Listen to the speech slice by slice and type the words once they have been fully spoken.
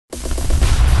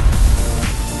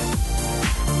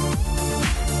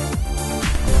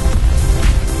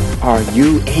Are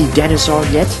you a dinosaur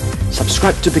yet?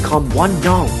 Subscribe to become one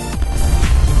now.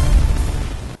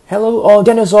 Hello all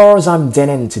dinosaurs, I'm Dan,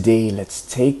 and today let's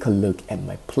take a look at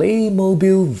my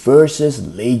Playmobil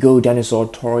versus Lego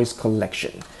dinosaur toys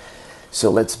collection. So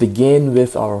let's begin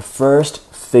with our first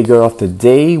figure of the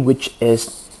day, which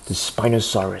is the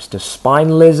Spinosaurus, the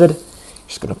spine lizard.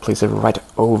 Just gonna place it right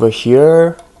over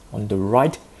here on the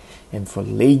right. And for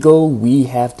Lego, we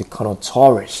have the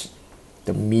Carnotaurus,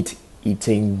 the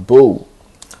meat-eating bull.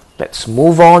 Let's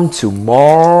move on to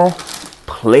more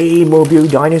Playmobil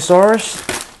dinosaurs.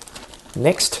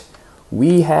 Next,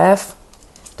 we have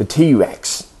the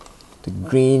T-Rex, the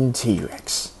green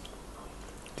T-Rex.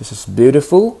 This is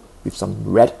beautiful with some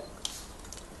red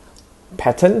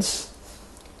patterns.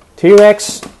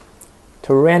 T-Rex,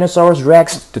 Tyrannosaurus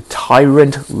Rex, the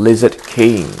Tyrant Lizard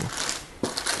King.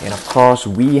 And of course,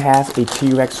 we have a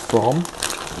T-Rex from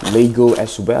Lego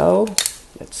as well.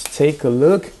 Let's take a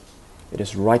look. It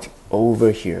is right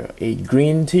over here. A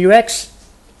green T-Rex.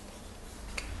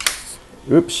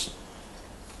 Oops.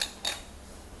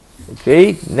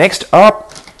 Okay, next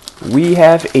up, we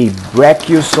have a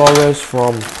Brachiosaurus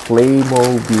from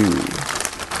Playmobil.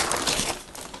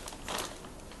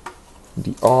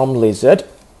 The arm lizard.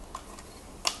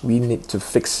 We need to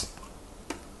fix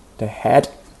the head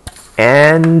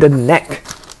and the neck.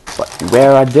 But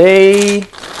where are they?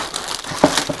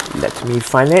 Let me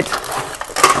find it.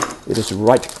 It is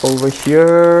right over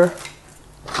here.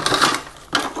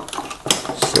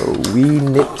 So we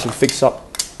need to fix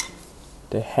up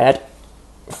the head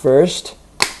first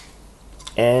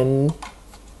and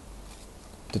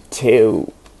the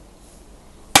tail.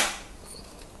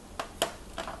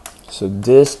 So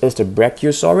this is the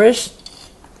Brachiosaurus.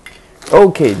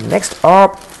 Okay, next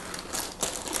up,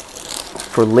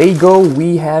 for Lego,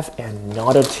 we have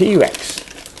another T-Rex.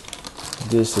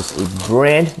 This is a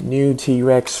brand new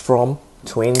T-Rex from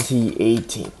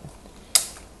 2018.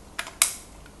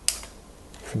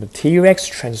 From the T-Rex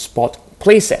Transport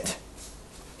playset.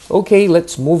 Okay,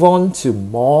 let's move on to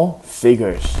more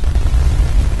figures.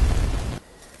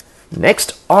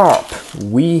 Next up,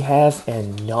 we have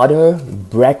another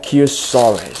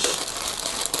Brachiosaurus,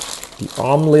 the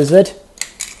arm lizard.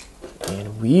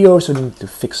 And we also need to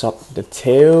fix up the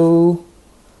tail.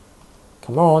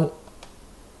 Come on.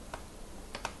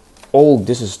 Oh,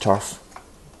 this is tough.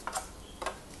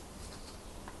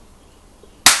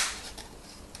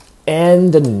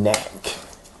 And the neck.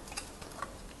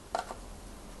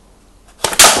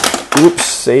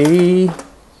 Oopsie.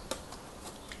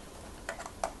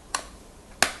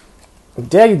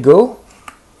 There you go.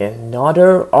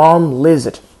 Another arm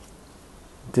lizard.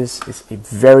 This is a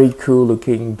very cool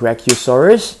looking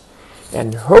Brachiosaurus,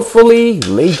 and hopefully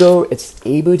Lego is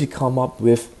able to come up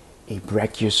with a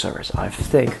Brachiosaurus. I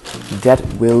think that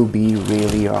will be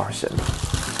really awesome.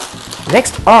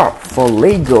 Next up for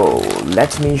Lego,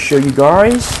 let me show you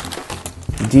guys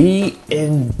the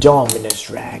Indominus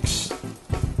Rex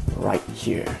right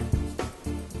here.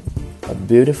 A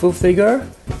beautiful figure.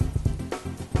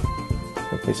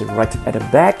 I'll place it right at the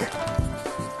back.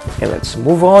 And let's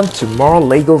move on to more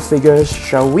Lego figures,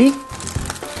 shall we?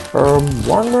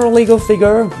 One more Lego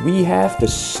figure, we have the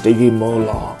Sticky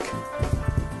Moloch.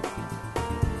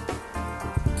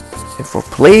 And for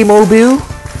Playmobil,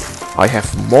 I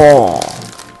have more.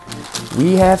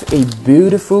 We have a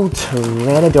beautiful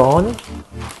Pteranodon,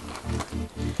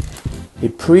 a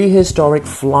prehistoric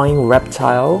flying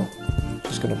reptile.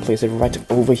 Just gonna place it right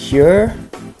over here.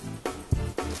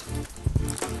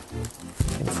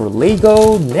 For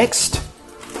Lego, next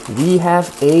we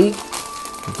have a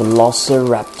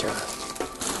Velociraptor,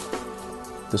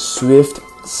 the Swift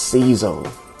Cecil.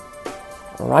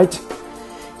 Alright,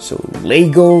 so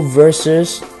Lego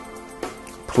versus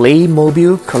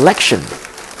Playmobil collection.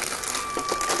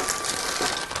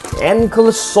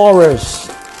 Ankylosaurus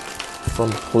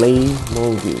from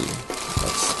Playmobil.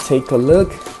 Let's take a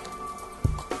look.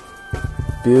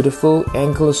 Beautiful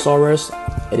Ankylosaurus.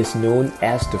 It is known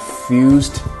as the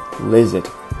fused lizard.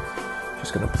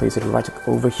 Just gonna place it right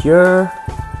over here.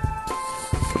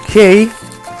 Okay.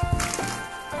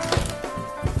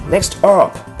 Next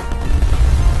up,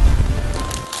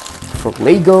 for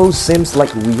Lego, seems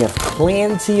like we have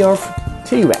plenty of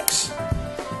T-Rex.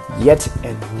 Yet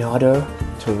another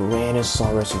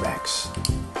Tyrannosaurus Rex,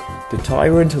 the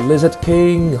Tyrant Lizard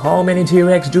King. How many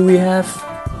T-Rex do we have?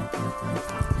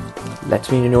 Let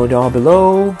me know down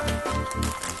below.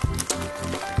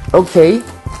 Okay,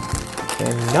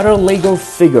 another Lego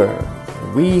figure.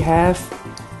 We have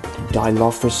the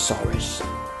Dilophosaurus,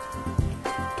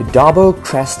 the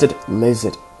double-crested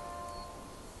lizard.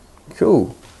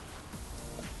 Cool.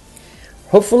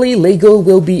 Hopefully Lego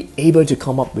will be able to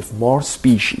come up with more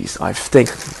species. I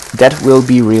think that will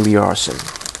be really awesome.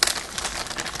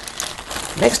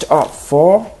 Next up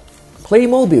for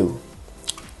Playmobil,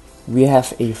 we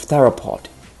have a theropod.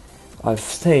 I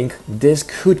think this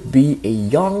could be a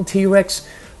young T-Rex,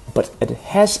 but it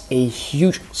has a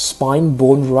huge spine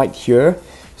bone right here.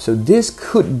 So this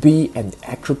could be an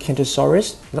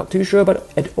Carnotaurus. Not too sure, but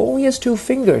it only has 2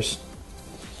 fingers.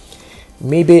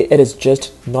 Maybe it is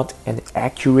just not an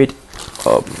accurate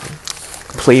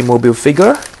Playmobil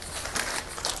figure.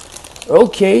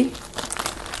 Okay,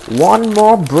 one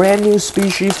more brand new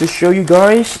species to show you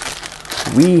guys.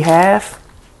 We have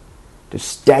the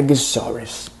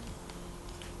Stegosaurus.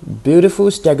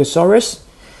 Beautiful Stegosaurus.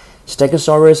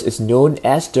 Stegosaurus is known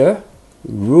as the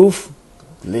roof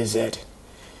lizard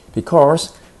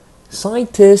because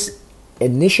scientists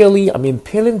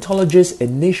paleontologists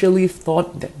initially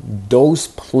thought that those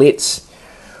plates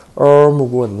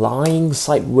were lying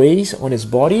sideways on his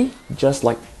body, just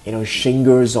like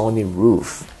shingles on the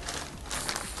roof.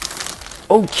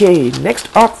 Okay, next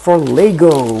up for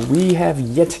Lego, we have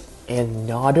yet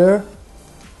another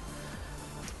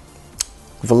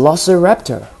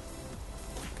Velociraptor.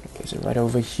 Place it right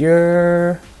over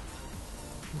here.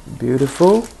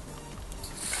 Beautiful.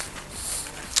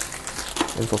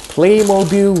 And for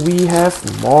Playmobil, we have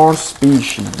more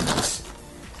species.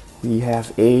 We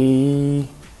have a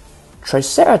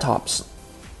Triceratops.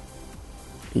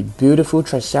 A beautiful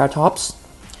Triceratops.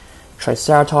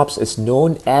 Triceratops is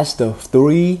known as the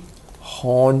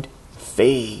 3-horned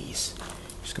face.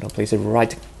 Just gonna place it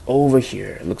right over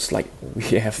here. It looks like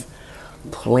we have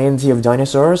plenty of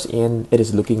dinosaurs and it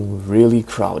is looking really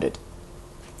crowded.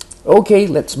 Okay,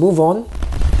 let's move on.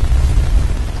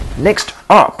 Next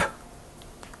up,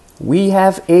 we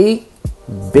have a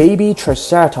baby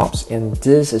Triceratops, and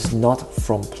this is not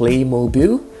from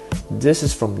Playmobil. This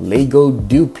is from Lego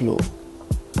Duplo.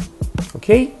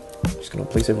 Okay, just gonna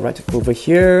place it right over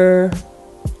here.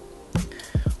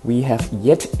 We have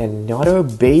yet another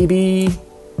baby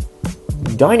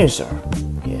dinosaur,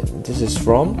 and this is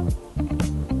from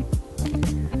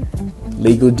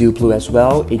Lego Duplo as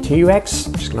well, a T-Rex.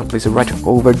 Just gonna place it right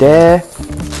over there.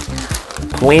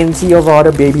 Plenty of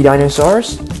other baby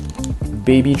dinosaurs.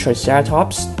 Baby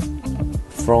Triceratops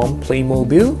from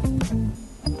Playmobil.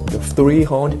 The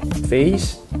 3-horned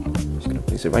face. Just gonna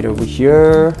place it right over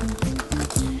here.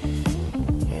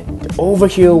 And over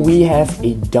here we have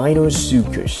a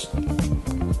Deinonychus.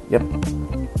 Yep.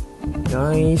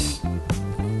 Nice.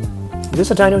 Is this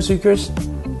a Deinonychus?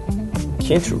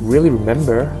 Can't really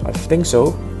remember. I think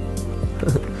so.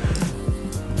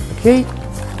 Okay.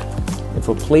 And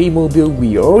for Playmobil,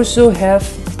 we also have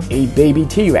a baby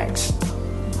T-Rex.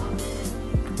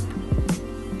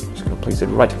 Just gonna place it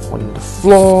right on the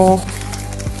floor.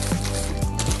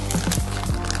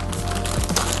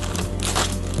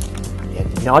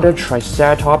 Another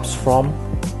Triceratops from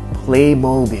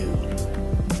Playmobil.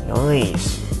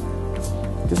 Nice.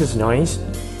 This is nice.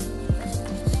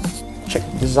 Check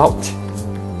this out.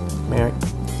 My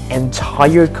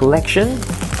entire collection.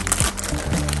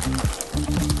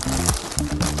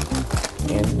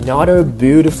 Another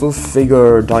beautiful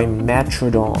figure,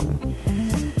 Dimetrodon.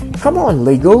 Come on,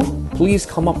 Lego, please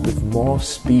come up with more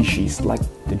species like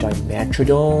the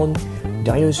Dimetrodon,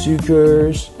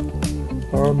 Dinosaurs.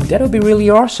 That'll be really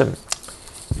awesome.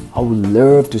 I would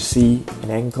love to see an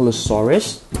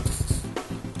Ankylosaurus.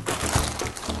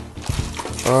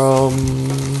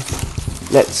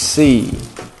 Let's see.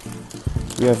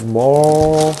 We have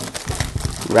more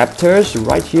raptors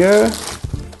right here.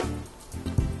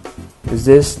 Is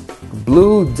this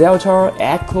Blue, Delta,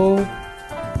 Echo,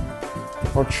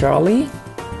 or Charlie?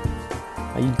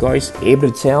 Are you guys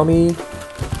able to tell me?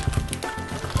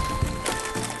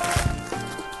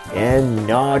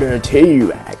 Another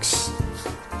T-Rex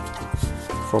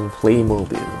from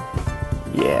Playmobil.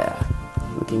 Yeah,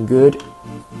 looking good.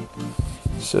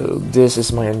 So this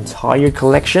is my entire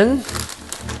collection.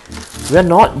 We're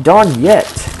not done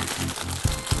yet.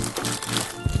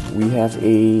 We have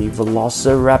a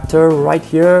Velociraptor right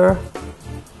here.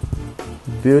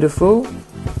 Beautiful.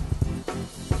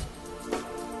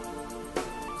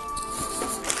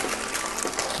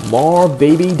 More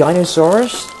baby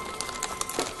dinosaurs.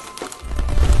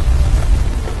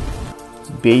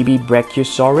 Baby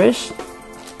Brachiosaurus.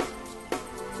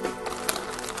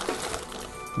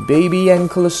 Baby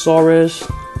Ankylosaurus.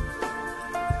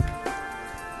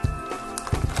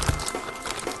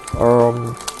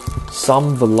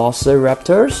 Some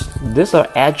Velociraptors. These are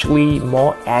actually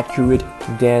more accurate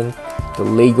than the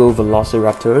Lego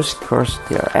Velociraptors because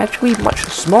they are actually much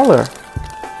smaller.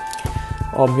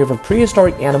 We have a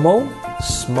prehistoric animal,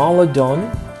 Smilodon,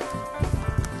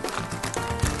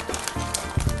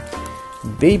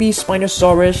 baby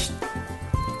Spinosaurus.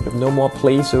 We have no more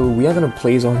place, so we are gonna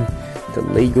place on the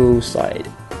Lego side.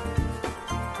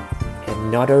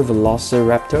 Another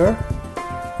Velociraptor,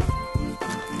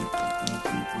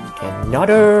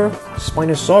 another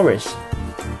Spinosaurus.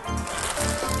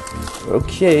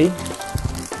 Okay,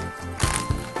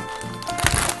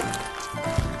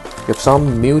 we have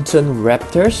some mutant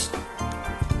raptors,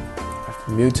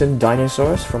 mutant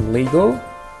dinosaurs from Lego.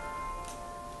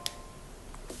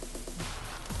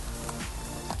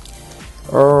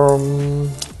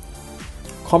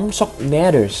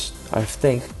 Carnotaurus, I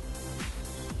think.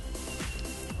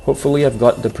 Hopefully I've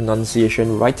got the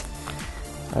pronunciation right.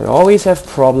 I always have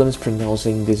problems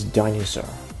pronouncing this dinosaur.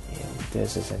 And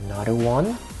this is another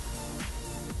one.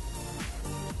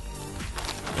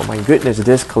 Oh my goodness,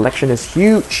 this collection is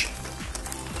huge.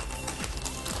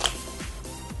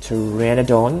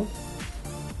 Pteranodon.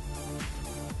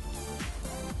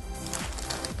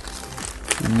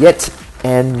 Yet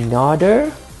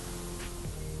another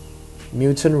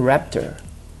mutant raptor.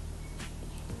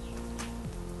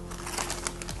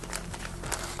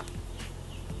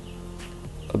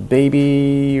 A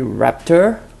baby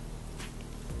raptor.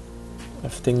 I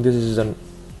think this is an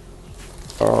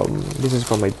this is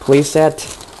from my playset.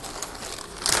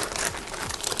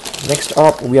 Next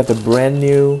up, we have the brand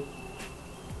new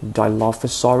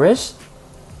Dilophosaurus,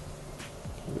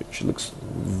 which looks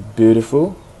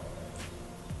beautiful.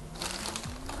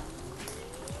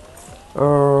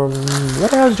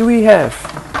 What else do we have?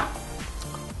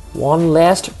 One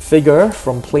last figure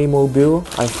from Playmobil,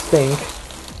 I think.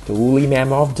 The woolly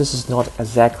mammoth. This is not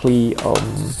exactly a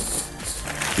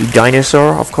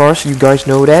dinosaur, of course, you guys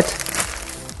know that.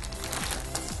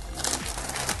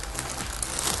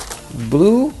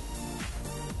 Blue.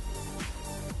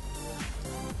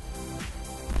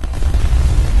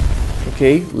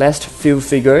 Okay, last few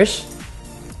figures.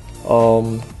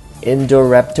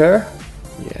 Indoraptor.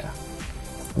 Yeah.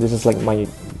 This is like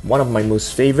one of my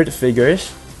most favorite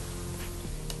figures.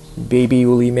 Baby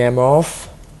woolly mammoth.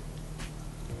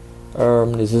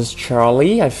 This is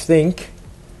Charlie, I think.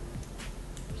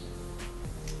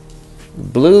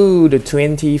 Blue, the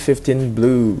 2015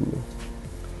 blue.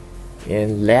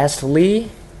 And lastly,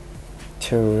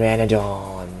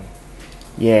 Pteranodon.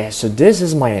 Yeah, so this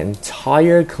is my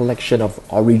entire collection of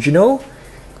original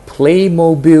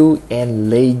Playmobil and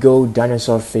Lego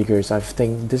dinosaur figures. I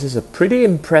think this is a pretty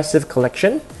impressive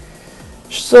collection.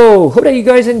 So, hope that you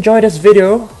guys enjoyed this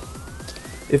video.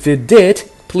 If you did,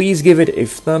 please give it a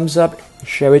thumbs up,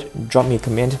 share it, drop me a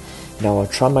comment, and I will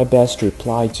try my best to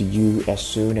reply to you as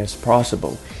soon as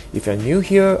possible. If you're new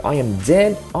here, I am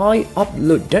Dan. I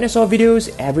upload dinosaur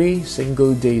videos every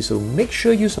single day, so make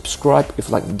sure you subscribe if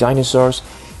you like dinosaurs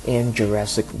and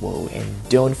Jurassic World. And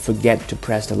don't forget to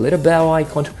press the little bell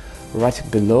icon right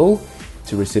below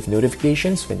to receive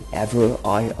notifications whenever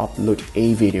I upload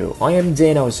a video. I am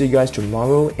Dan. I will see you guys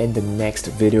tomorrow in the next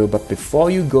video. But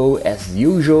before you go, as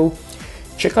usual,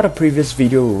 check out a previous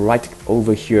video right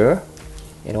over here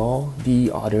and all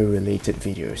the other related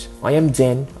videos. I am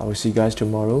Dan. I will see you guys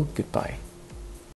tomorrow. Goodbye.